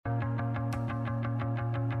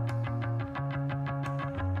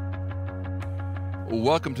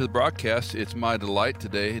Welcome to the broadcast. It's my delight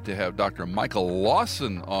today to have Dr. Michael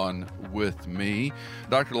Lawson on with me.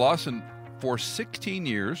 Dr. Lawson, for 16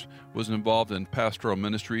 years, was involved in pastoral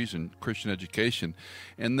ministries and Christian education.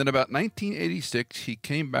 And then about 1986, he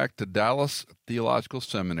came back to Dallas Theological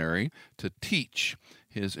Seminary to teach.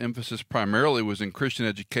 His emphasis primarily was in Christian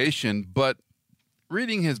education, but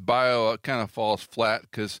reading his bio kind of falls flat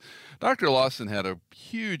because Dr. Lawson had a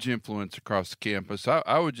huge influence across the campus.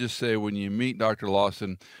 I would just say when you meet Dr.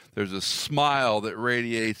 Lawson, there's a smile that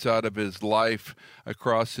radiates out of his life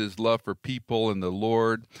across his love for people and the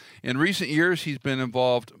Lord. In recent years, he's been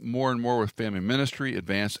involved more and more with family ministry,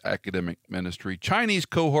 advanced academic ministry, Chinese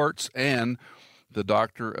cohorts, and the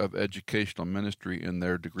Doctor of Educational Ministry in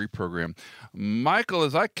their degree program. Michael,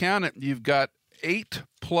 as I count it, you've got 8+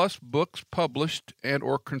 books published and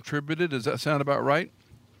or contributed. Does that sound about right?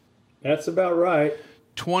 That's about right.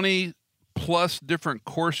 20+ different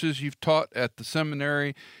courses you've taught at the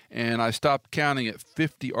seminary, and I stopped counting at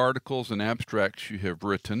 50 articles and abstracts you have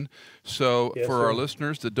written. So Yes, for sir. our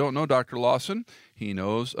listeners that don't know Dr. Lawson, he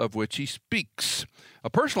knows of which he speaks. A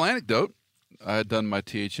personal anecdote, I had done my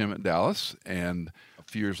THM at Dallas, and a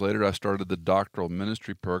few years later I started the doctoral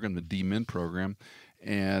ministry program, the DMin program,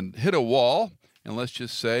 and hit a wall. And let's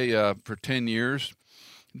just say for 10 years,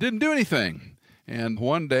 didn't do anything. And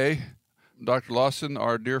one day, Dr. Lawson,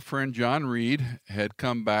 our dear friend John Reed, had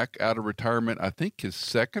come back out of retirement, I think his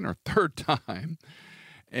second or third time.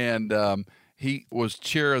 And he was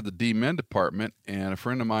chair of the DMin department. And a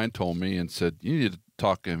friend of mine told me and said, you need to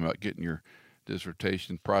talk to him about getting your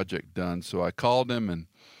dissertation project done. So I called him, and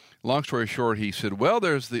long story short, he said, well,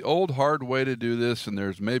 there's the old hard way to do this, and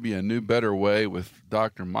there's maybe a new, better way with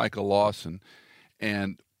Dr. Michael Lawson.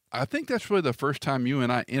 And I think that's really the first time you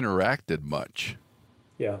and I interacted much.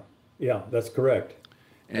 Yeah, that's correct.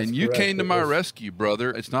 And you came to my rescue,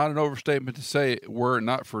 brother. It's not an overstatement to say, were it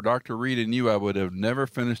not for Dr. Reed and you, I would have never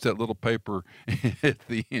finished that little paper at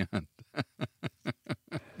the end.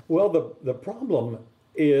 Well, the problem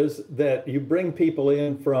is that you bring people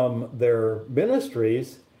in from their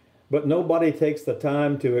ministries, but nobody takes the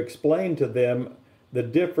time to explain to them the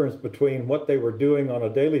difference between what they were doing on a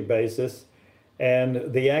daily basis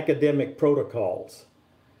and the academic protocols.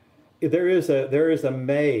 There is a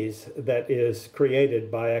maze that is created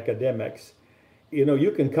by academics. You know, you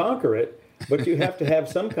can conquer it, but you have to have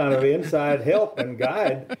some kind of inside help and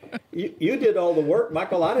guide. You did all the work,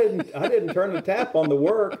 Michael. I didn't turn the tap on the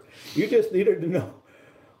work. You just needed to know,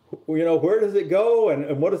 you know, where does it go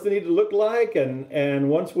and what does it need to look like? And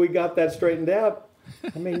once we got that straightened out,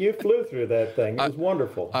 I mean, you flew through that thing. It was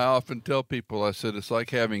wonderful. I often tell people, I said, it's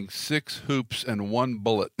like having 6 hoops and 1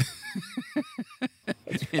 bullet.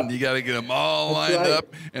 And you got to get them all lined up,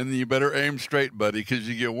 and then you better aim straight, buddy, because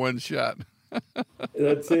you get one shot.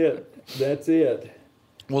 That's it.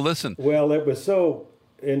 Well, listen. Well, it was so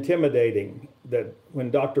intimidating that when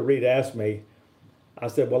Dr. Reed asked me, I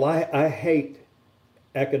said, well, I hate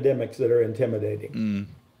academics that are intimidating.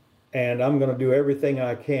 And I'm going to do everything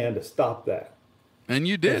I can to stop that. And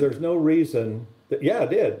you did. There's no reason that, I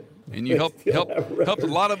did. And you helped a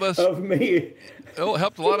lot of us. Of me.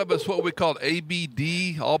 Helped a lot of us what we called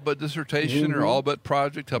ABD, all but dissertation or all but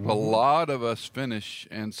project. Helped a lot of us finish,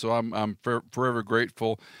 and so I'm forever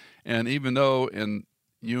grateful. And even though, and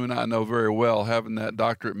you and I know very well, having that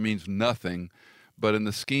doctorate means nothing, but in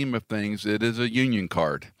the scheme of things, it is a union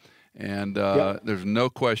card, and there's no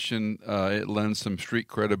question it lends some street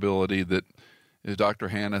credibility that, as Dr.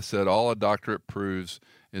 Hanna said, all a doctorate proves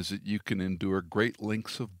is that you can endure great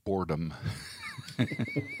lengths of boredom.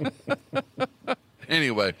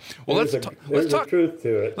 Anyway, well, let's talk truth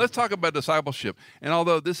to it. Let's talk about discipleship. And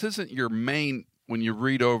although this isn't your main, when you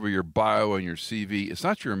read over your bio and your CV, it's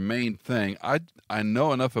not your main thing. I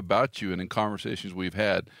know enough about you, and in conversations we've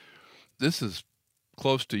had, this is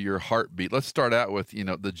close to your heartbeat. Let's start out with,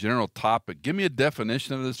 the general topic. Give me a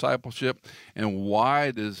definition of discipleship, and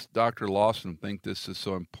why does Dr. Lawson think this is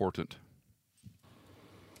so important?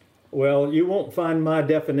 Well, you won't find my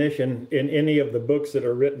definition in any of the books that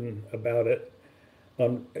are written about it,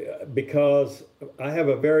 because I have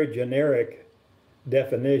a very generic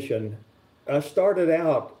definition. I started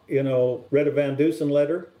out, read a Van Dusen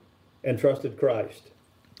letter and trusted Christ.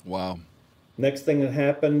 Wow. Next thing that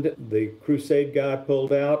happened, the crusade guy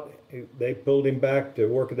pulled out. They pulled him back to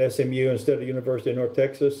work at SMU instead of University of North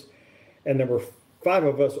Texas. And there were 5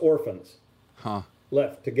 of us orphans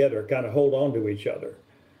left together, kind of hold on to each other.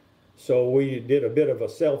 So we did a bit of a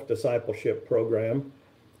self-discipleship program.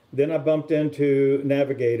 Then I bumped into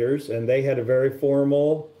Navigators, and they had a very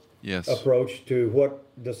formal approach to what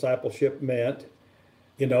discipleship meant.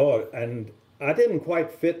 And I didn't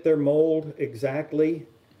quite fit their mold exactly.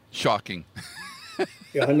 Shocking.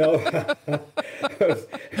 Yeah, I know.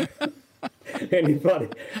 Anybody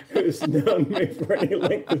who's known me for any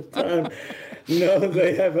length of time, no,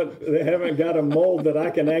 they haven't got a mold that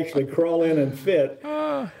I can actually crawl in and fit.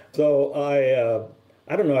 So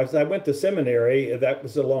I don't know. As I went to seminary, that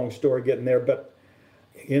was a long story getting there. But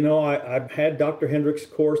I had Dr. Hendricks'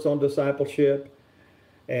 course on discipleship,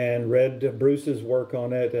 and read Bruce's work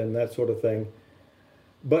on it and that sort of thing.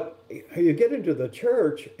 But you get into the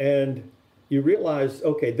church and you realize,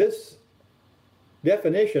 okay, this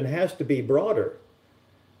definition has to be broader.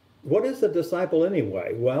 What is a disciple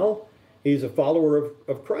anyway? Well, he's a follower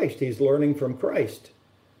of Christ. He's learning from Christ.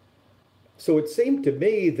 So it seemed to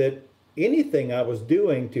me that anything I was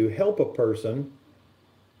doing to help a person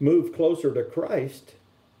move closer to Christ,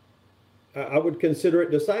 I would consider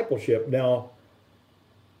it discipleship. Now,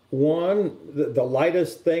 the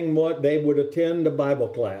lightest thing, they would attend a Bible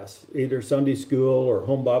class, either Sunday school or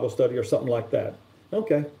home Bible study or something like that.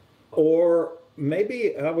 Okay. Or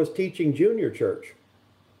maybe I was teaching junior church,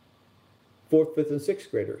 4th, 5th, and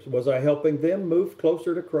 6th graders. Was I helping them move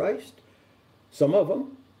closer to Christ? Some of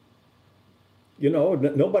them.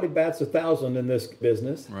 Nobody bats 1,000 in this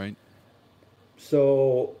business. Right.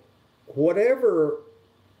 So whatever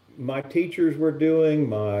my teachers were doing,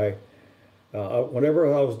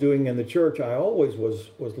 whatever I was doing in the church, I always was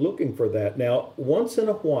looking for that. Now, once in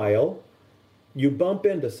a while, you bump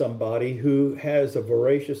into somebody who has a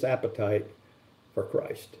voracious appetite for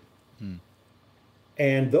Christ.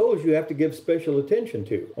 And those you have to give special attention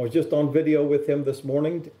to. I was just on video with him this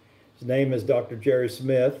morning. His name is Dr. Jerry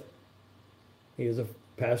Smith. He is a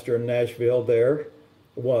pastor in Nashville there,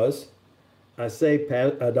 was. I say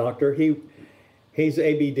doctor, he's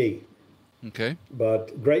ABD. Okay.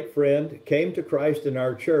 But great friend, came to Christ in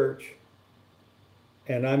our church,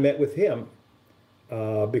 and I met with him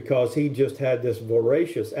because he just had this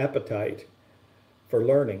voracious appetite for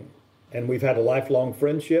learning. And we've had a lifelong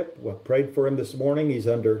friendship. We prayed for him this morning. He's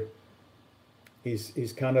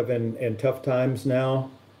kind of in tough times now.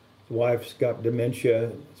 His wife's got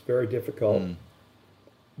dementia. It's very difficult.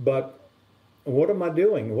 But what am I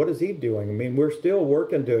doing? What is he doing? I mean, we're still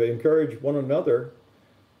working to encourage one another.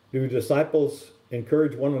 Do disciples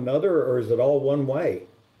encourage one another, or is it all one way?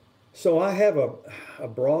 So I have a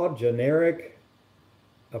broad, generic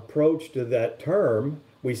approach to that term.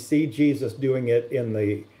 We see Jesus doing it in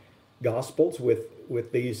the Gospels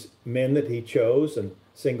with these men that he chose and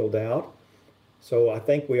singled out. So I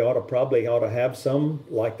think we probably ought to have some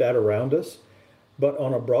like that around us. But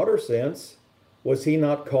on a broader sense, was he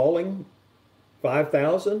not calling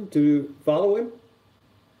 5,000 to follow him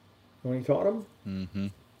when he taught them? Mm-hmm.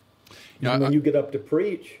 When you get up to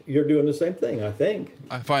preach, you're doing the same thing, I think.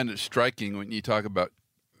 I find it striking when you talk about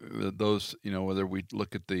those, whether we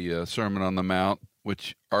look at the Sermon on the Mount,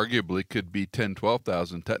 which arguably could be 10,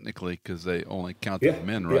 12,000 technically because they only counted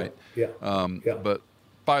men, right? Yeah. But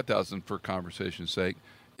 5,000 for conversation's sake.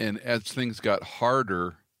 And as things got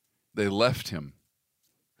harder, they left him.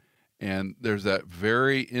 And there's that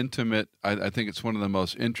very intimate, I think it's one of the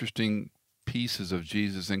most interesting pieces of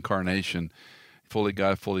Jesus' incarnation, fully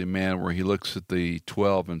God, fully man, where he looks at the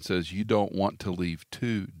 12 and says, you don't want to leave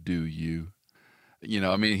too, do you?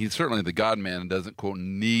 He's certainly the God-man and doesn't, quote,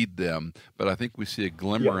 need them. But I think we see a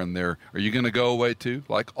glimmer in there. Are you going to go away too,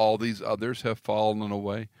 like all these others have fallen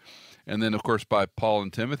away? And then, of course, by Paul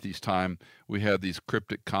and Timothy's time, we have these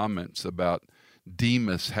cryptic comments about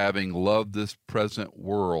Demas having loved this present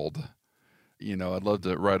world. I'd love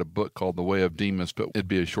to write a book called The Way of Demas, but it'd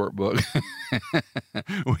be a short book.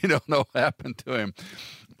 We don't know what happened to him.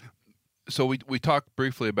 So we talked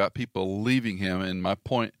briefly about people leaving him, and my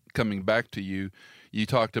point coming back to you, you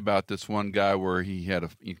talked about this one guy where he had a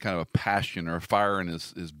kind of a passion or a fire in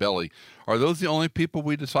his belly. Are those the only people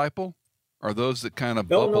we disciple? Are those that kind of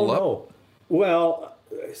bubble up? No. Well,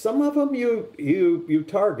 some of them you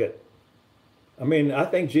target. I mean, I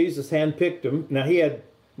think Jesus handpicked them. Now, he had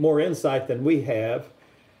more insight than we have,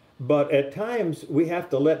 but at times we have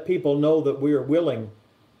to let people know that we are willing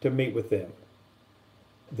to meet with them,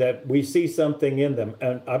 that we see something in them.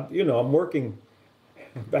 And I'm working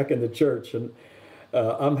back in the church, and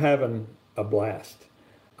I'm having a blast.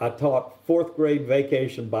 I taught 4th grade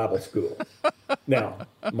vacation Bible school. Now,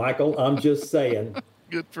 Michael, I'm just saying.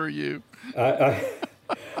 Good for you. I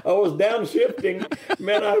was downshifting.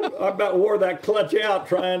 Man, I about wore that clutch out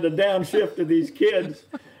trying to downshift to these kids.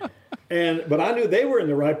 But I knew they were in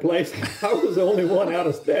the right place. I was the only one out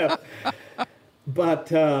of step.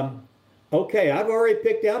 But, okay, I've already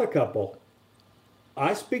picked out a couple.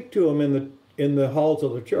 I speak to them in the halls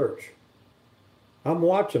of the church. I'm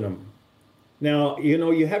watching them. Now,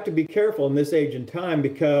 you have to be careful in this age and time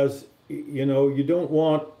because, you don't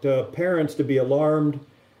want parents to be alarmed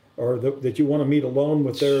or that you want to meet alone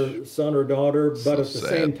with their son or daughter. But at the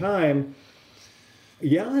same time,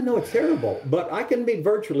 yeah, I know it's terrible, but I can meet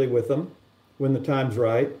virtually with them when the time's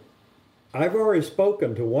right. I've already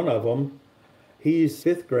spoken to one of them. He's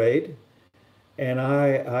fifth grade. And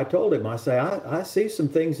I told him, I see some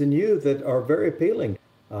things in you that are very appealing.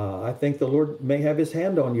 I think the Lord may have his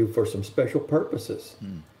hand on you for some special purposes.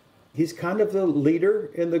 He's kind of the leader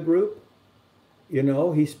in the group.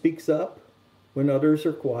 He speaks up when others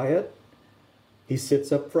are quiet. He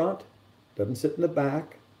sits up front, doesn't sit in the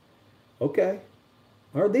back. Okay.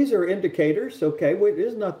 These are indicators. Okay. Well,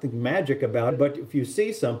 there's nothing magic about it, but if you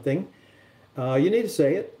see something, you need to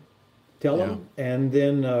say it. Tell him, and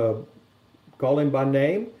then call him by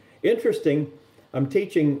name. Interesting, I'm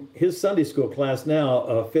teaching his Sunday school class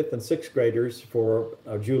now, fifth and sixth graders for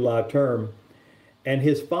a July term, and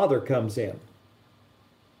his father comes in,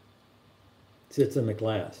 sits in the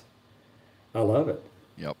class. I love it.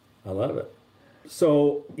 Yep. I love it.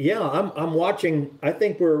 So yeah, I'm watching. I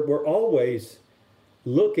think we're always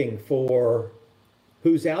looking for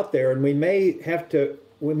who's out there, and we may have to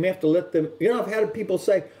let them. I've had people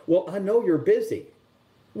say, "Well, I know you're busy."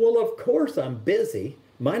 Well, of course I'm busy.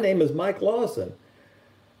 My name is Mike Lawson.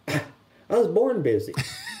 I was born busy.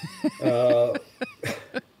 And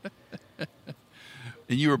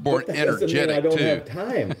you were born energetic, I don't too. have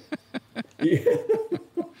time.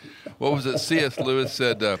 What was it? C.S. Lewis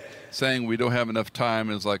said, saying we don't have enough time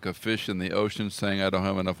is like a fish in the ocean saying I don't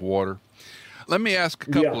have enough water. Let me ask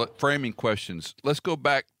a couple of framing questions. Let's go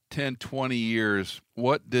back 10, 20 years.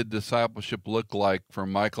 What did discipleship look like for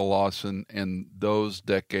Michael Lawson in those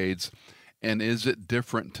decades? And is it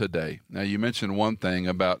different today? Now, you mentioned one thing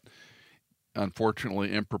about,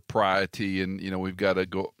 unfortunately, impropriety, and, we've got to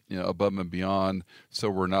go, above and beyond so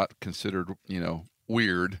we're not considered,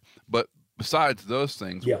 weird. But besides those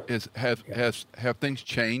things, have things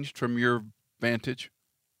changed from your vantage?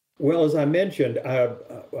 Well, as I mentioned, I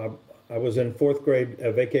was in fourth grade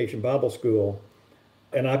Vacation Bible School,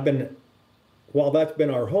 and while that's been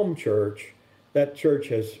our home church, that church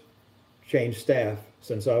has changed staff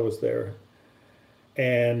since I was there.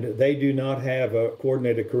 And they do not have a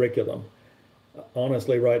coordinated curriculum.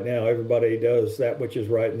 Honestly, right now, everybody does that which is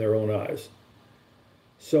right in their own eyes.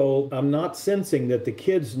 So I'm not sensing that the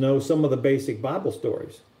kids know some of the basic Bible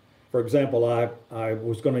stories. For example, I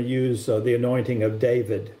was going to use the anointing of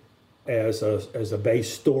David as a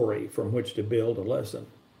base story from which to build a lesson.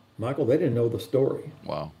 Michael, they didn't know the story.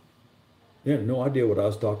 Wow. They had no idea what I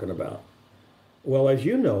was talking about. Well, as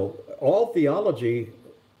you know, all theology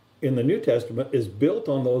in the New Testament is built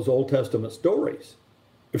on those Old Testament stories.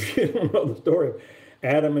 If you don't know the story of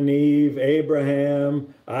Adam and Eve,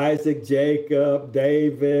 Abraham, Isaac, Jacob,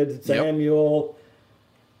 David, Samuel,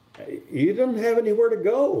 you don't have anywhere to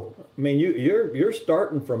go. I mean, you're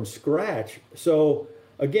starting from scratch. So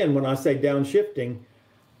again, when I say downshifting,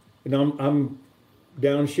 I'm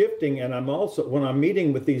downshifting, and I'm also, when I'm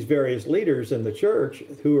meeting with these various leaders in the church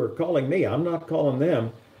who are calling me, I'm not calling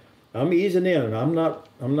them. I'm easing in. I'm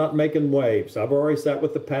not making waves. I've already sat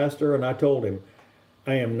with the pastor and I told him,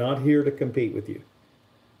 I am not here to compete with you.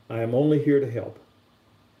 I am only here to help.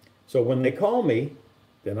 So when they call me,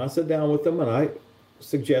 then I sit down with them and I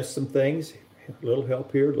suggest some things, a little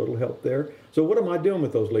help here, a little help there. So what am I doing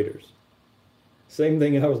with those leaders? Same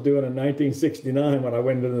thing I was doing in 1969 when I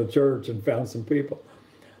went into the church and found some people.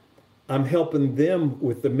 I'm helping them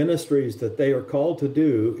with the ministries that they are called to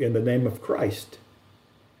do in the name of Christ.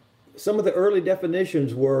 Some of the early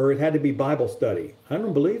definitions were it had to be Bible study. I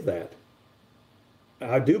don't believe that.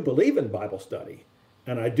 I do believe in Bible study,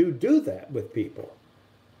 and I do that with people.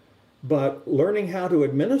 But learning how to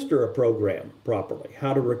administer a program properly,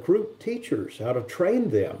 how to recruit teachers, how to train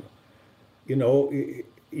them,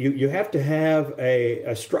 you have to have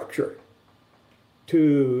a structure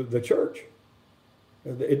to the church.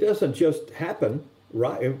 It doesn't just happen,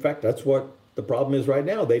 right? In fact, that's what the problem is right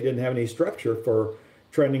now. They didn't have any structure for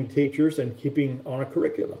training teachers and keeping on a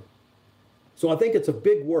curriculum. So I think it's a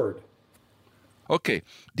big word. Okay.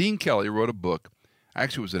 Dean Kelly wrote a book.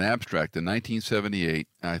 Actually, it was an abstract in 1978.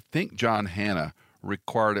 I think John Hanna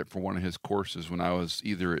required it for one of his courses when I was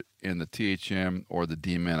either in the THM or the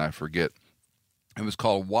DMN, I forget. It was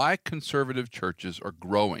called Why Conservative Churches Are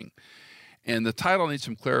Growing. And the title needs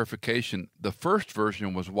some clarification. The first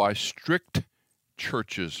version was Why Strict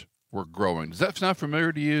Churches were growing. Does that sound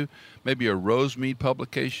familiar to you? Maybe a Rosemead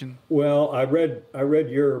publication? Well, I read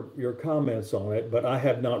your comments on it, but I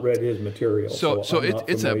have not read his material, So I'm not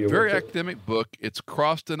it's a familiar very with it. academic book. It's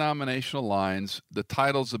cross-denominational lines. The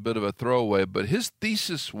title's a bit of a throwaway, but his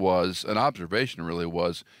thesis was, an observation really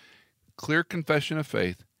was, clear confession of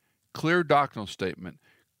faith, clear doctrinal statement,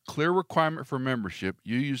 clear requirement for membership.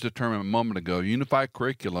 You used a term a moment ago, unified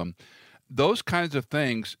curriculum. Those kinds of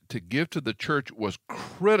things to give to the church was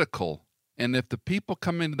critical. And if the people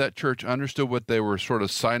coming into that church understood what they were sort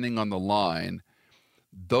of signing on the line,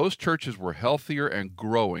 those churches were healthier and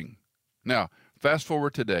growing. Now, fast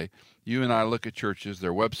forward today, you and I look at churches,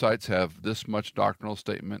 their websites have this much doctrinal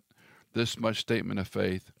statement, this much statement of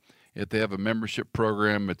faith. If they have a membership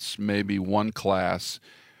program, it's maybe one class.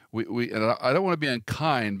 And I don't want to be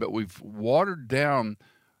unkind, but we've watered down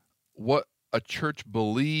what a church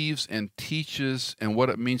believes and teaches and what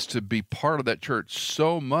it means to be part of that church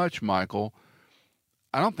so much, Michael.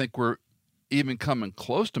 I don't think we're even coming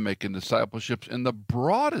close to making discipleships in the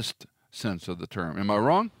broadest sense of the term. Am I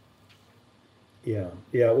wrong? Yeah,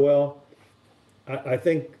 yeah. Well, I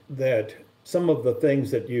think that some of the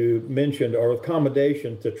things that you mentioned are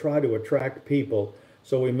accommodation to try to attract people,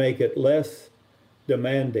 so we make it less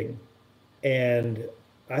demanding. And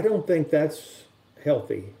I don't think that's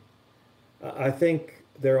healthy. I think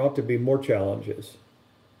there ought to be more challenges.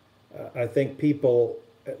 I think people,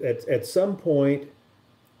 at some point,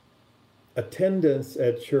 attendance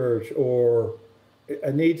at church or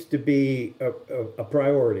it needs to be a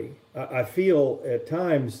priority. I feel at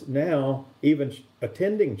times now, even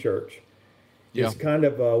attending church is kind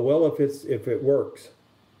of well, if it works.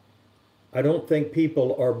 I don't think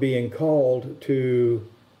people are being called to,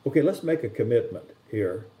 okay, let's make a commitment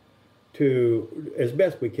here to, as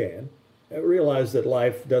best we can, realize that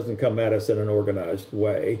life doesn't come at us in an organized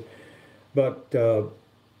way, but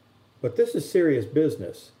this is serious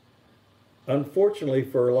business. Unfortunately,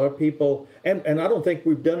 for a lot of people, and I don't think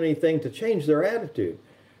we've done anything to change their attitude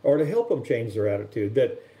or to help them change their attitude,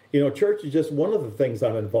 that, church is just one of the things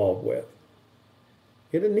I'm involved with.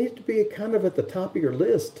 It needs to be kind of at the top of your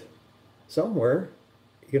list somewhere.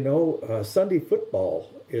 Sunday football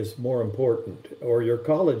is more important, or your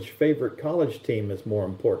favorite college team is more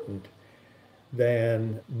important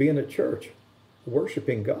than being at church,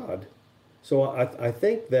 worshiping God. So I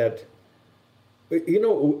think that,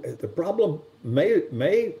 the problem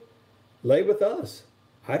may lay with us.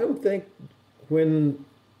 I don't think when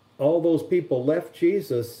all those people left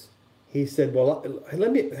Jesus, he said, well,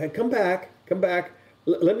 let me come back.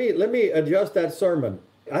 Let me adjust that sermon.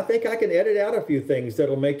 I think I can edit out a few things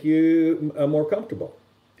that'll make you more comfortable.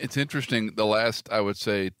 It's interesting, the last, I would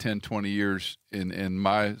say, 10, 20 years in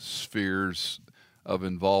my spheres of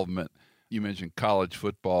involvement, you mentioned college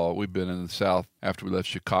football. We've been in the South after we left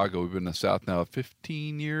Chicago. We've been in the South now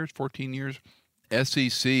 14 years.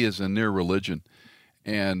 SEC is a near religion,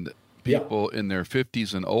 and people in their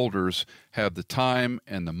 50s and olders have the time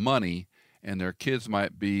and the money, and their kids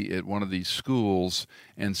might be at one of these schools.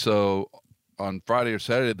 And so on Friday or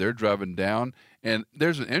Saturday, they're driving down, and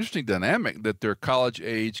there's an interesting dynamic that their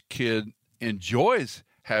college-age kid enjoys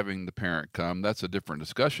having the parent come. That's a different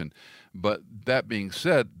discussion. But that being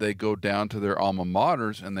said, they go down to their alma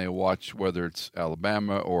maters and they watch, whether it's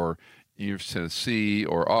Alabama or University of Tennessee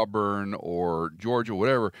or Auburn or Georgia,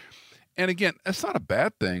 whatever. And again, that's not a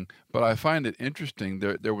bad thing, but I find it interesting.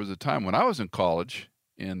 There was a time when I was in college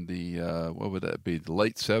in the, what would that be, the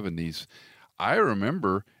late 70s. I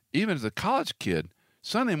remember, even as a college kid,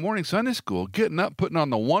 Sunday morning Sunday school, getting up, putting on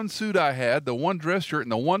the one suit I had, the one dress shirt,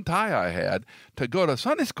 and the one tie I had to go to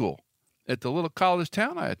Sunday school at the little college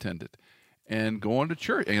town I attended and going to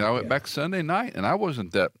church. And I went back Sunday night, and I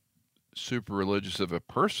wasn't that super religious of a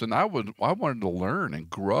person. I wanted to learn and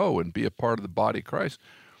grow and be a part of the body of Christ.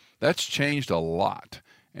 That's changed a lot.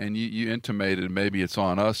 And you intimated maybe it's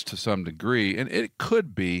on us to some degree, and it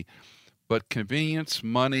could be, but convenience,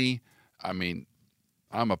 money, I mean,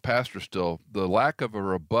 I'm a pastor still. The lack of a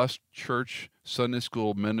robust church Sunday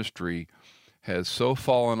school ministry has so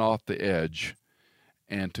fallen off the edge,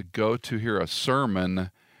 and to go to hear a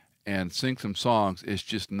sermon and sing some songs is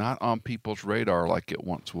just not on people's radar like it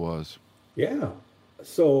once was. Yeah.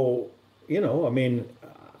 So,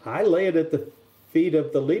 I lay it at the feet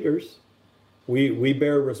of the leaders. We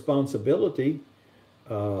bear responsibility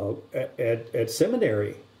at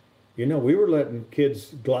seminary. We were letting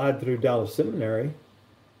kids glide through Dallas Seminary,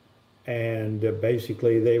 and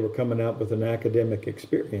basically they were coming out with an academic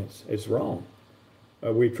experience. It's wrong.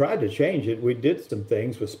 We tried to change it. We did some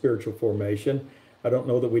things with spiritual formation. I don't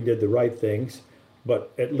know that we did the right things,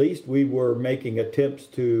 but at least we were making attempts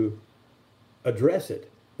to address it.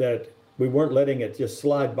 that we weren't letting it just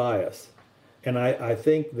slide by us. And I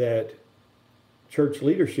think that church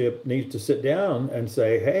leadership needs to sit down and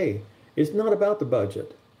say, hey, it's not about the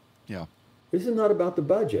budget. Yeah. This is not about the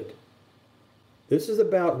budget. This is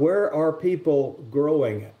about where are people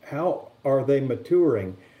growing? How are they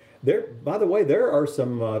maturing? By the way, there are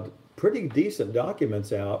some pretty decent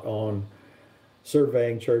documents out on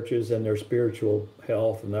surveying churches and their spiritual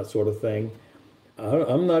health and that sort of thing.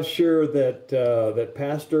 I'm not sure that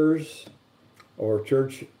pastors or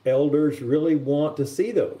church elders really want to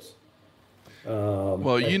see those.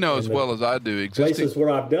 Well, you know as well as I do, places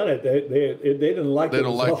where I've done it, they didn't like. They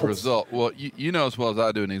don't like the result. Well, you know as well as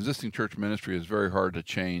I do, an existing church ministry is very hard to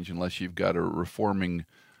change unless you've got a reforming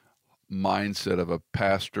mindset of a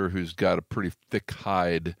pastor who's got a pretty thick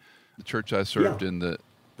hide. The church I served in the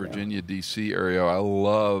Virginia, D.C. area, I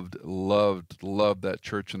loved that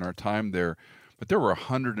church in our time there. But there were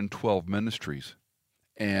 112 ministries,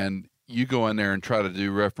 and you go in there and try to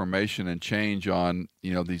do reformation and change on,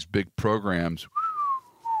 these big programs,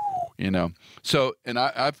 So, and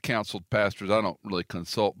I've counseled pastors. I don't really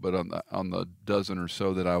consult, but on the dozen or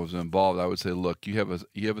so that I was involved, I would say, look, you have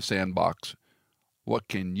a sandbox. What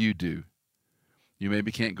can you do? You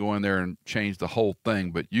maybe can't go in there and change the whole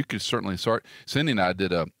thing, but you could certainly start. Cindy and I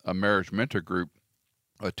did a marriage mentor group,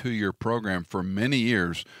 a 2-year program for many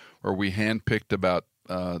years, where we handpicked about,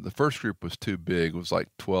 the first group was too big. It was like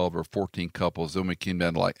 12 or 14 couples. Then we came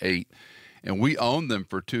down to like 8. And we owned them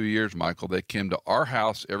for 2 years, Michael. They came to our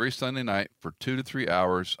house every Sunday night for 2 to 3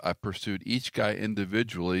 hours. I pursued each guy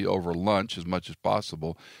individually over lunch as much as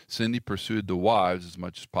possible. Cindy pursued the wives as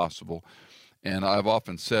much as possible. And I've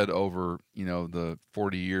often said over, the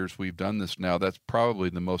 40 years we've done this now, that's probably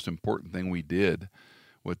the most important thing we did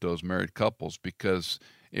with those married couples, because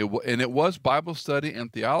it was Bible study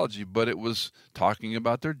and theology, but it was talking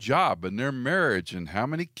about their job and their marriage and how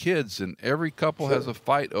many kids. And every couple has a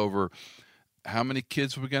fight over how many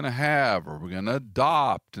kids we're going to have, or we're going to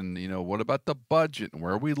adopt, and what about the budget and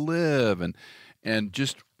where we live, and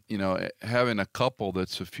just having a couple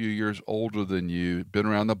that's a few years older than you, been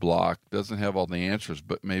around the block, doesn't have all the answers,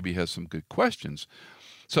 but maybe has some good questions.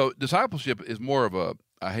 So discipleship is more of a,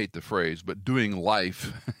 I hate the phrase, but doing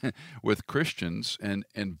life with Christians and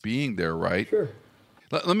being there, right? Sure.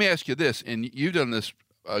 Let me ask you this, and you've done this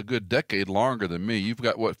a good decade longer than me. You've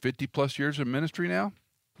got, 50 plus years of ministry now?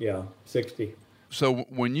 Yeah, 60. So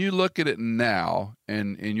when you look at it now,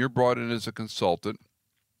 and you're brought in as a consultant,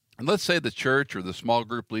 and let's say the church or the small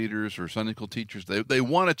group leaders or Sunday school teachers, they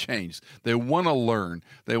want to change. They want to learn.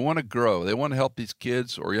 They want to grow. They want to help these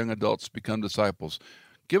kids or young adults become disciples.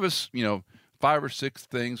 Give us, 5 or 6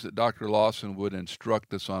 things that Dr. Lawson would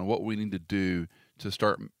instruct us on what we need to do to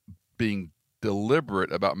start being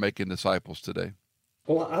deliberate about making disciples today.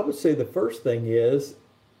 Well, I would say the first thing is,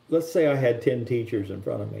 let's say I had 10 teachers in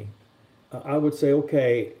front of me. I would say,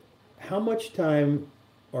 okay, how much time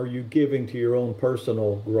are you giving to your own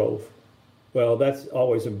personal growth? Well, that's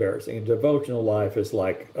always embarrassing. A devotional life is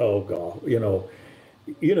like, oh God,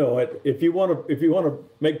 if you want to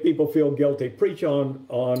make people feel guilty, preach on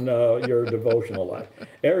your devotional life.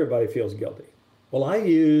 Everybody feels guilty. Well, I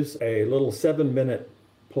use a little 7-minute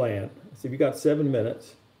plan. So if you got 7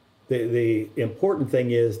 minutes, the important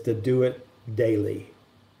thing is to do it daily,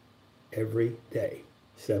 every day.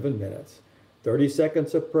 7 minutes, 30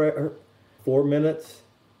 seconds of prayer, 4 minutes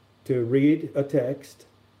to read a text,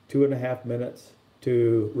 2.5 minutes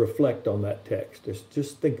to reflect on that text.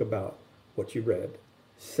 Just think about what you read.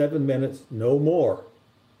 7 minutes, no more.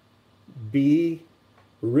 Be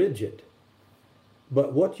rigid.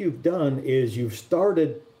 But what you've done is you've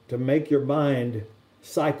started to make your mind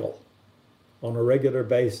cycle on a regular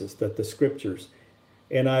basis, that the scriptures.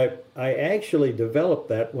 And I actually developed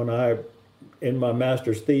that in my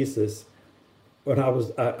master's thesis, when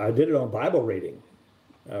I did it on Bible reading.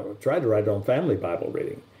 I tried to write it on family Bible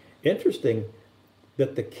reading. Interesting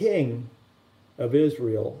that the king of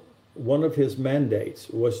Israel, one of his mandates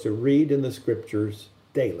was to read in the scriptures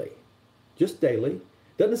daily, just daily.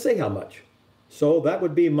 Doesn't say how much. So that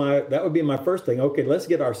would be my first thing. Okay, let's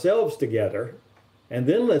get ourselves together, and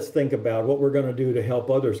then let's think about what we're going to do to help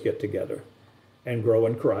others get together and grow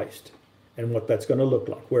in Christ, and what that's going to look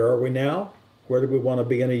like. Where are we now? Where do we want to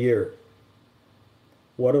be in a year?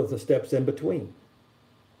 What are the steps in between?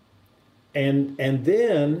 And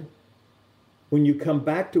then when you come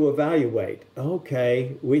back to evaluate,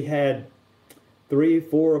 okay, we had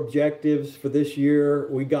 3-4 objectives for this year.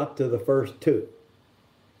 We got to the first 2.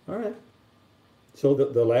 All right. So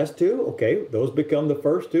the last 2, okay, those become the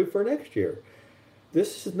first 2 for next year.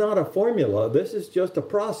 This is not a formula. This is just a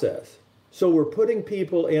process. So we're putting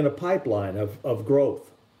people in a pipeline of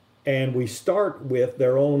growth. And we start with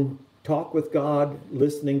their own talk with God,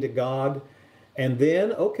 listening to God, and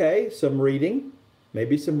then, okay, some reading,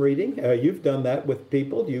 maybe some reading. You've done that with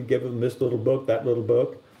people. You give them this little book, that little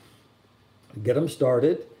book, get them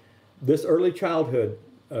started. This early childhood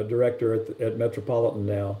director at Metropolitan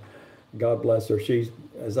now, God bless her, she's,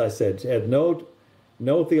 as I said, she had no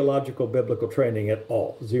theological biblical training at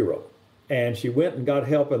all, zero. And she went and got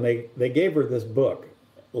help, and they gave her this book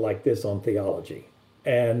like this on theology.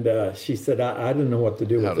 And she said, I didn't know what to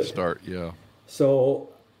do with it. How to start, yeah. So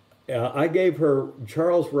I gave her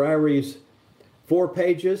Charles Ryrie's 4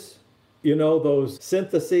 pages, you know, those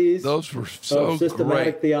syntheses. Those were so of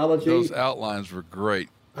systematic great. theology. Those outlines were great.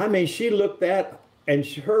 I mean, she looked at, and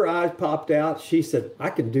her eyes popped out. She said,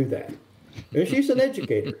 I can do that. And she's an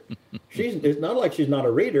educator. It's not like she's not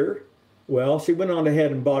a reader. Well, she went on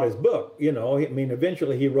ahead and bought his book. You know, I mean,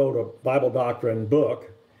 eventually he wrote a Bible doctrine book,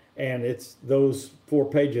 and it's those 4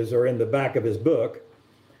 pages are in the back of his book.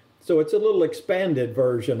 So it's a little expanded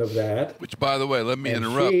version of that. Which, by the way, let me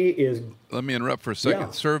interrupt. Let me interrupt for a second.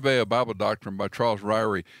 Yeah. Survey of Bible Doctrine by Charles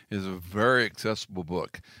Ryrie is a very accessible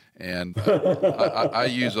book. And I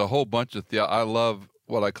use a whole bunch of I love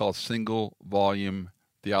what I call single volume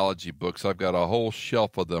theology books. I've got a whole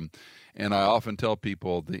shelf of them. And I often tell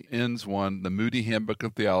people the Ends one, the Moody Handbook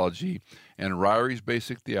of Theology, and Ryrie's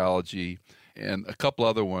Basic Theology, and a couple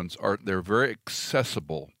other ones they're very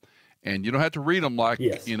accessible. And you don't have to read them like,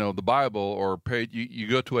 yes, the Bible or page. You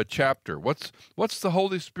go to a chapter. What's the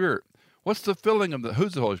Holy Spirit? What's the filling of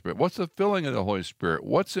who's the Holy Spirit? What's the filling of the Holy Spirit?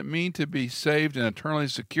 What's it mean to be saved and eternally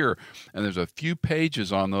secure? And there's a few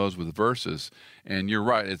pages on those with verses. And you're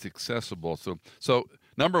right, it's accessible. So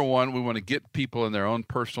number one, we want to get people in their own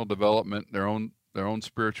personal development, their own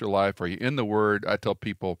spiritual life. Are you in the Word? I tell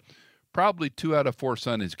people, probably 2 out of 4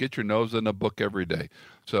 Sundays, get your nose in a book every day.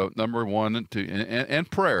 So number 1 and 2, and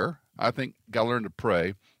prayer. I think got to learn to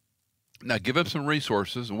pray. Now, give them some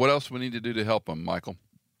resources. What else we need to do to help them, Michael?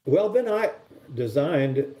 Well, then I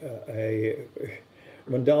designed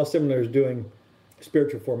when Dallas Seminary is doing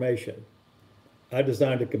spiritual formation, I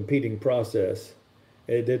designed a competing process.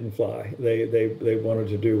 It didn't fly. They wanted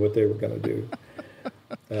to do what they were going to do.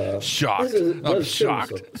 Shocked. I'm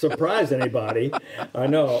shocked. Surprise anybody? I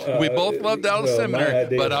know. We both love Dallas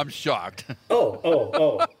Seminary, but I'm shocked. I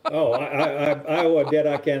owe a debt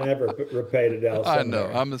I can't ever repay to Dallas Seminary.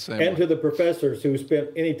 I know. I'm the same. And to the professors who spent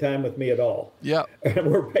any time with me at all. Yeah. And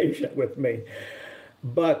were patient with me.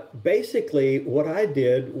 But basically, what I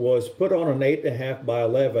did was put on an 8.5 by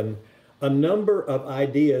 11 a number of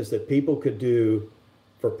ideas that people could do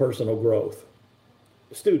for personal growth.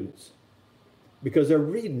 Students. Because they're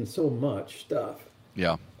reading so much stuff.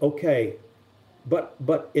 Yeah. Okay, but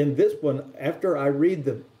in this one, after I read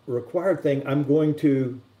the required thing, I'm going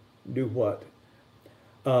to do what?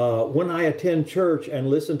 When I attend church and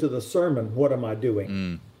listen to the sermon, what am I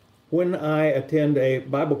doing? When I attend a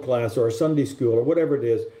Bible class or a Sunday school or whatever it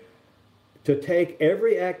is, to take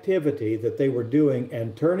every activity that they were doing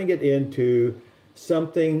and turning it into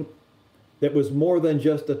something that was more than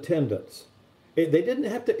just attendance. They didn't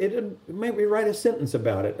have to, it didn't make me write a sentence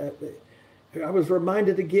about it. I was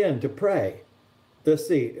reminded again to pray. Let's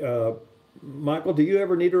see, Michael, do you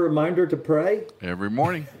ever need a reminder to pray? Every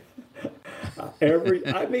morning.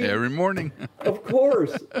 Every morning. Of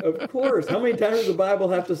course. How many times does the Bible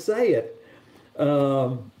have to say it?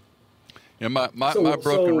 My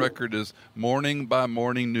broken record is morning by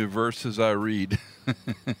morning, new verses I read.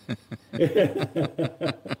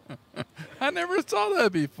 I never saw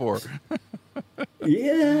that before.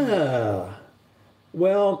 Yeah.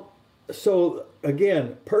 Well, so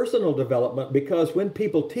again, personal development, because when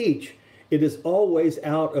people teach, it is always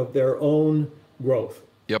out of their own growth.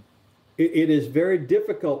 Yep. It is very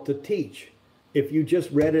difficult to teach if you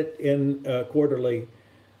just read it in quarterly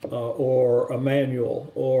or a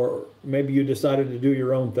manual, or maybe you decided to do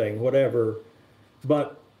your own thing, whatever.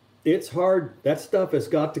 But it's hard. That stuff has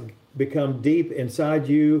got to become deep inside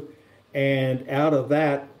you, and out of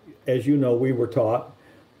that, as you know, we were taught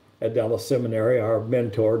at Dallas Seminary, our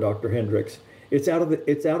mentor, Dr. Hendricks, it's out of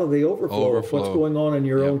the overflow of what's going on in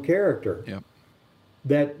your own character. Yep.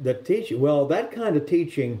 That teaching, well, that kind of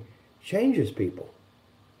teaching changes people.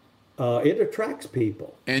 It attracts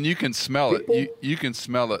people. And you can smell it. You can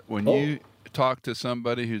smell it when you talk to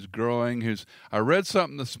somebody who's growing, I read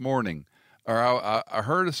something this morning, or I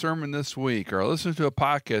heard a sermon this week, or I listened to a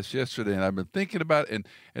podcast yesterday, and I've been thinking about it, and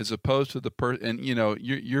as opposed to the person, and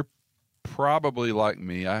you're probably like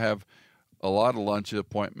me. I have a lot of lunch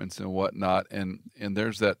appointments and whatnot, and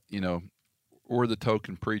there's that, we're the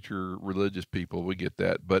token preacher, religious people. We get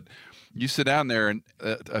that. But you sit down there, and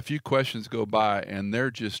a few questions go by, and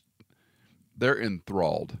they're just they're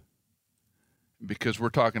enthralled because we're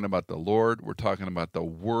talking about the Lord, we're talking about the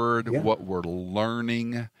Word, what we're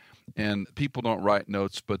learning, and people don't write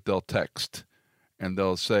notes, but they'll text. And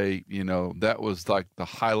they'll say, that was like the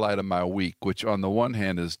highlight of my week, which on the one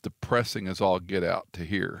hand is depressing as all get out to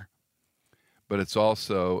hear. But it's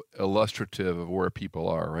also illustrative of where people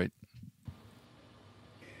are, right?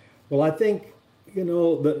 Well, I think,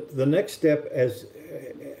 the next step as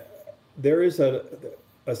there is a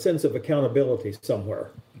sense of accountability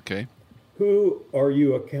somewhere. Okay. Who are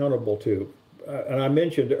you accountable to? And I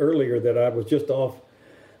mentioned earlier that I was just off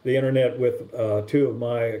the internet with two of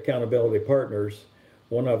my accountability partners.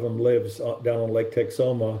 One of them lives down on Lake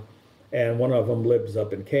Texoma, and one of them lives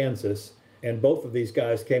up in Kansas. And both of these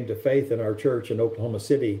guys came to faith in our church in Oklahoma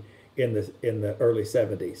City in the early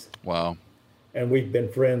 70s. Wow. And we've been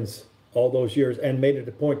friends all those years and made it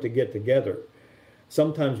a point to get together.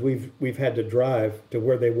 Sometimes we've had to drive to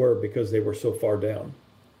where they were because they were so far down,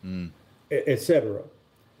 etc.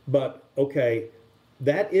 But okay,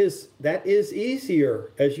 that is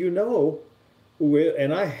easier, as you know.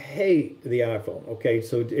 And I hate the iPhone. Okay,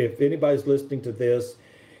 so if anybody's listening to this,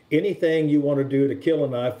 anything you want to do to kill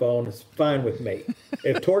an iPhone is fine with me.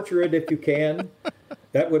 Torture it if you can,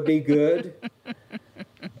 that would be good.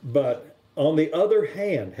 But on the other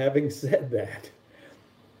hand, having said that,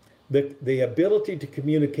 the ability to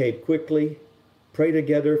communicate quickly, pray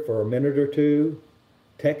together for a minute or two,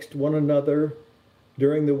 text one another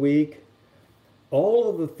during the week, all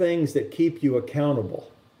of the things that keep you accountable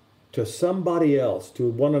to somebody else, to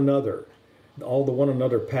one another, all the one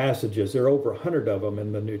another passages. There are over 100 of them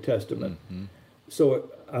in the New Testament. Mm-hmm. So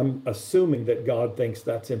I'm assuming that God thinks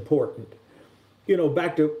that's important.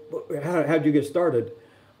 Back to how'd you get started?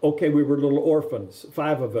 Okay, we were little orphans,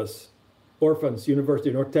 5 of us, orphans, University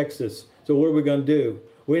of North Texas. So what are we going to do?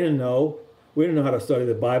 We didn't know. We didn't know how to study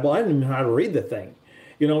the Bible. I didn't know how to read the thing.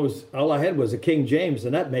 All I had was a King James,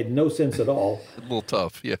 and that made no sense at all. A little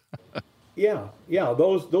tough, yeah. Yeah.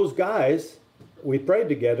 Those guys, we prayed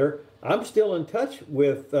together. I'm still in touch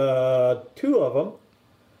with 2 of them,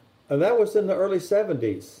 and that was in the early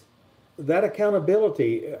 70s. That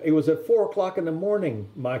accountability, it was at 4 o'clock in the morning,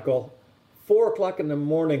 Michael. 4 o'clock in the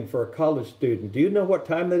morning for a college student. Do you know what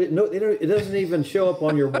time that is? No, it doesn't even show up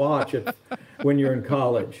on your watch when you're in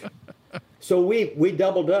college. So we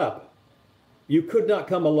doubled up. You could not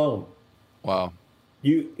come alone. Wow.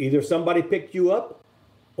 Either somebody picked you up,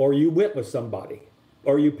 or you went with somebody,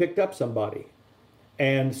 or you picked up somebody.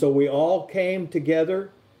 And so we all came together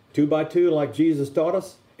 2 by 2 like Jesus taught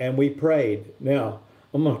us, and we prayed. Now,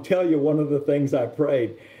 I'm going to tell you one of the things I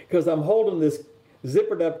prayed, because I'm holding this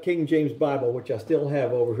zippered up King James Bible, which I still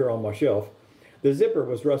have over here on my shelf. The zipper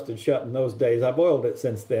was rusted shut in those days. I've oiled it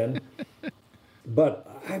since then. But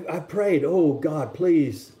I prayed, oh God,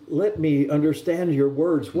 please let me understand your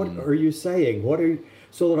words. What are you saying?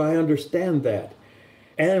 So that I understand that.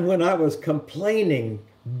 And when I was complaining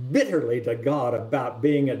bitterly to God about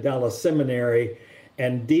being at Dallas Seminary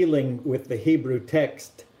and dealing with the Hebrew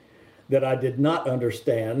text that I did not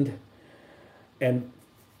understand, and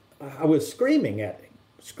I was screaming at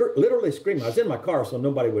him, literally screaming. I was in my car so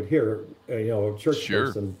nobody would hear, a church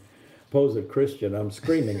person pose a Christian. I'm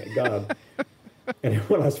screaming at God. And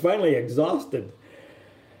when I was finally exhausted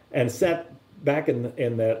and sat back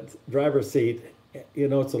in that driver's seat,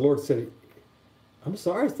 it's the Lord said, I'm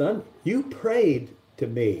sorry, son, you prayed to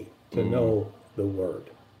me to know the word.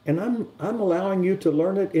 And I'm allowing you to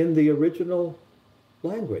learn it in the original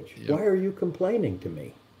language. Yep. Why are you complaining to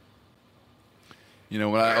me?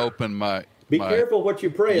 When I open my... Be careful what you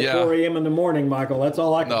pray at 4 a.m. in the morning, Michael. That's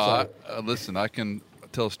all I can say. Listen, I can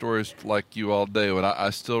tell stories like you all day. But I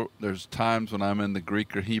still, there's times when I'm in the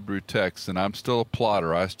Greek or Hebrew text, and I'm still a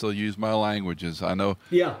plotter. I still use my languages. I know,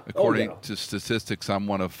 according to statistics, I'm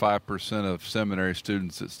one of 5% of seminary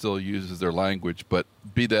students that still uses their language. But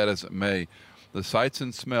be that as it may, the sights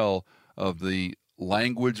and smell of the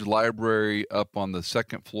language library up on the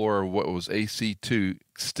second floor of what was AC2,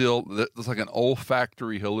 still, it's like an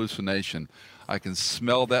olfactory hallucination. I can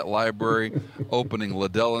smell that library opening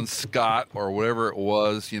Liddell and Scott or whatever it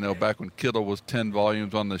was, back when Kittle was 10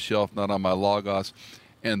 volumes on the shelf, not on my Logos.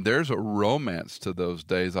 And there's a romance to those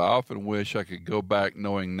days. I often wish I could go back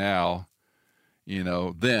knowing now,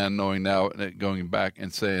 going back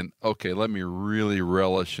and saying, okay, let me really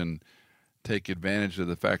relish and take advantage of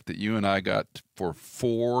the fact that you and I got for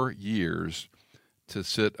 4 years to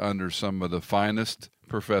sit under some of the finest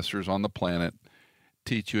professors on the planet,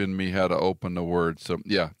 teach you and me how to open the Word. So,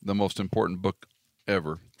 the most important book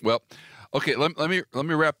ever. Well, okay, let me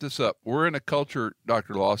wrap this up. We're in a culture,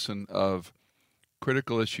 Dr. Lawson, of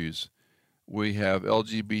critical issues. we have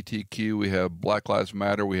LGBTQ, we have Black Lives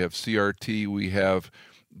Matter, we have CRT, we have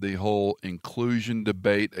the whole inclusion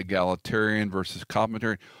debate, egalitarian versus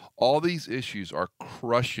complementarian. All these issues are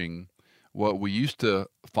crushing what we used to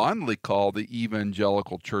fondly call the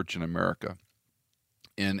evangelical church in America.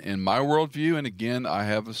 In my worldview, and again, I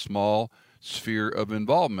have a small sphere of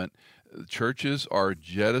involvement, churches are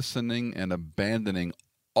jettisoning and abandoning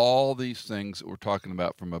all these things that we're talking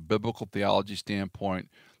about from a biblical theology standpoint,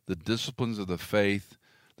 the disciplines of the faith,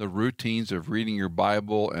 the routines of reading your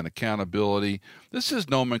Bible and accountability. This is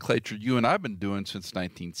nomenclature you and I have been doing since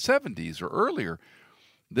 1970s or earlier.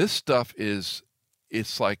 This stuff it's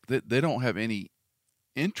like they don't have any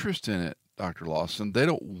interest in it, Dr. Lawson. They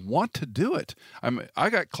don't want to do it. I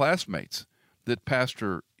got classmates that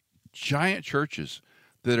pastor giant churches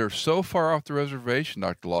that are so far off the reservation,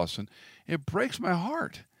 Dr. Lawson, it breaks my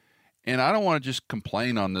heart. And I don't want to just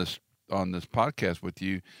complain on this podcast with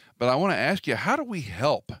you, but I want to ask you, how do we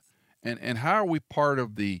help? And how are we part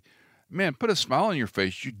of the, man, put a smile on your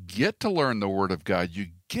face. You get to learn the Word of God. You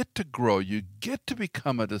get to grow. You get to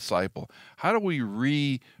become a disciple. How do we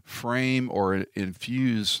reframe or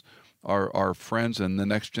infuse our friends in the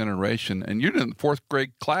next generation? And you're in the fourth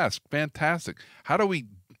grade class. Fantastic. How do we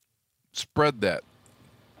spread that?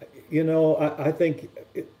 I think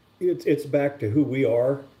it's back to who we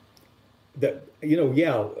are. That,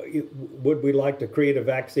 would we like to create a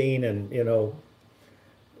vaccine and,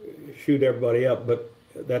 shoot everybody up? But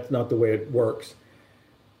that's not the way it works.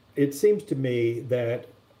 It seems to me that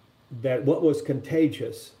what was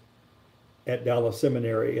contagious at Dallas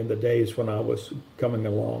Seminary in the days when I was coming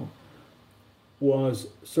along was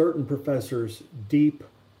certain professors' deep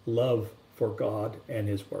love for God and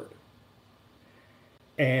His Word.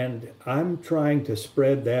 And I'm trying to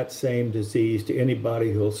spread that same disease to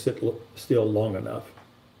anybody who'll sit still long enough.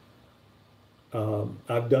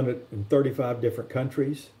 I've done it in 35 different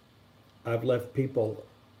countries. I've left people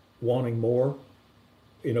wanting more.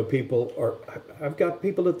 I've got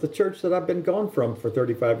people at the church that I've been gone from for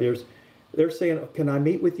 35 years. They're saying, can I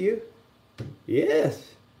meet with you?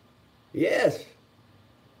 Yes.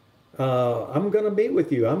 I'm going to meet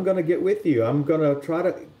with you. I'm going to get with you. I'm going to try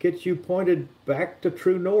to get you pointed back to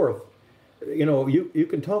true north. You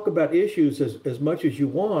can talk about issues as much as you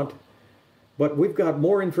want, but we've got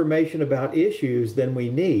more information about issues than we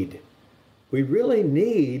need. We really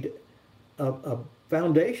need a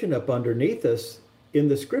foundation up underneath us in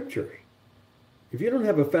the Scriptures. If you don't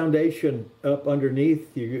have a foundation up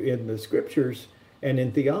underneath you in the Scriptures and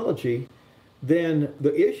in theology, then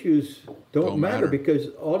the issues don't matter because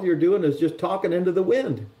all you're doing is just talking into the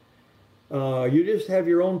wind. You just have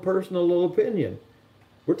your own personal little opinion.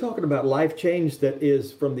 We're talking about life change that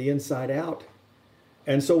is from the inside out.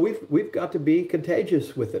 And so we've got to be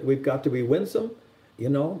contagious with it. We've got to be winsome.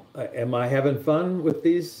 Am I having fun with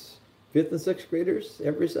these 5th and 6th graders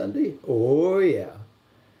every Sunday? Oh yeah.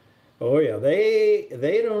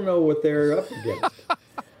 They don't know what they're up against.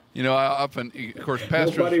 I often, of course,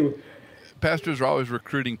 pastors are always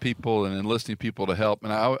recruiting people and enlisting people to help.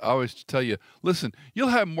 And I always tell you, listen, you'll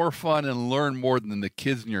have more fun and learn more than the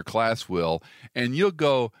kids in your class will. And you'll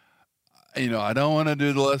go, I don't want to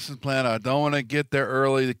do the lesson plan. I don't want to get there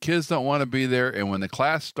early. The kids don't want to be there. And when the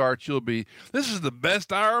class starts, you'll be, this is the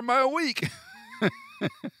best hour of my week.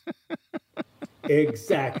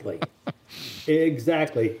 Exactly.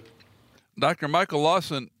 Dr. Michael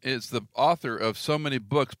Lawson is the author of so many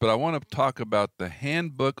books, but I want to talk about the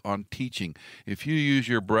Handbook on Teaching. If you use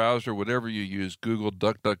your browser, whatever you use, Google,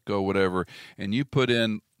 DuckDuckGo, whatever, and you put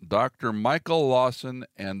in Dr. Michael Lawson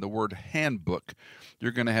and the word handbook,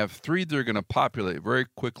 you're going to have 3 that are going to populate very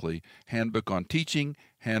quickly: Handbook on Teaching,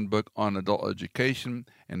 Handbook on Adult Education,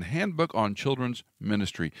 and Handbook on Children's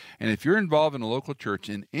Ministry. And if you're involved in a local church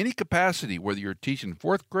in any capacity, whether you're teaching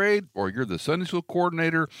 4th grade or you're the Sunday school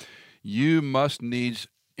coordinator, you must needs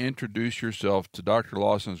introduce yourself to Dr.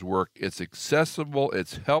 Lawson's work. It's accessible,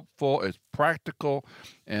 it's helpful, it's practical,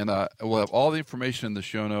 and we'll have all the information in the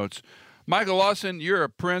show notes. Michael Lawson, you're a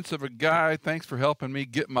prince of a guy. Thanks for helping me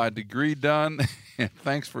get my degree done, and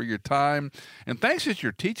thanks for your time. And thanks that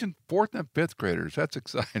you're teaching 4th and 5th graders. That's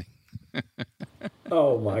exciting.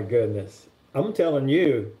 Oh, my goodness. I'm telling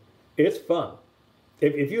you, it's fun.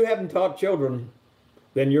 If you haven't taught children,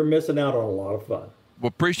 then you're missing out on a lot of fun. We'll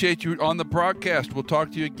appreciate you on the broadcast. We'll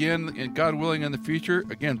talk to you again, and God willing, in the future.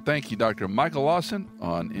 Again, thank you, Dr. Michael Lawson,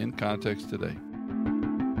 on In Context Today.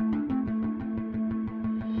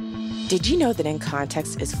 Did you know that In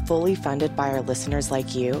Context is fully funded by our listeners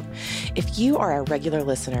like you? If you are a regular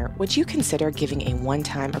listener, would you consider giving a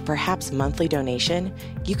one-time or perhaps monthly donation?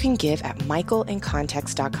 You can give at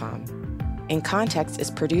michaelincontext.com. In Context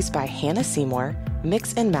is produced by Hannah Seymour,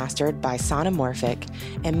 mixed and mastered by Sonomorphic,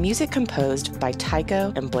 and music composed by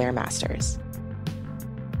Tycho and Blair Masters.